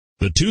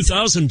The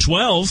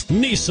 2012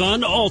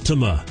 Nissan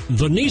Altima.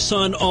 The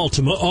Nissan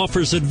Altima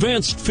offers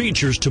advanced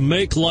features to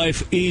make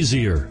life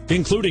easier,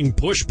 including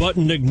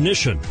push-button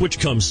ignition, which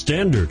comes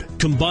standard.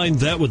 Combine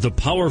that with the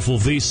powerful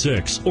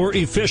V6 or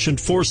efficient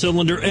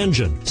 4-cylinder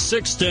engine,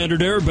 6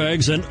 standard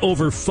airbags, and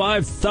over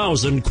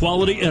 5,000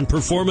 quality and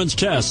performance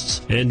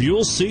tests, and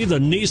you'll see the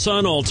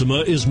Nissan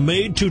Altima is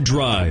made to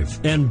drive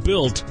and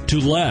built to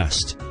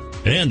last,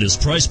 and is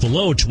priced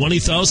below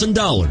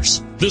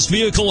 $20,000. This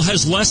vehicle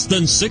has less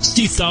than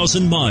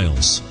 60,000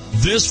 miles.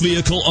 This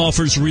vehicle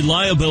offers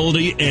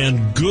reliability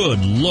and good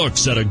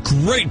looks at a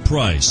great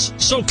price.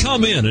 So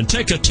come in and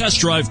take a test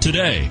drive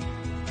today.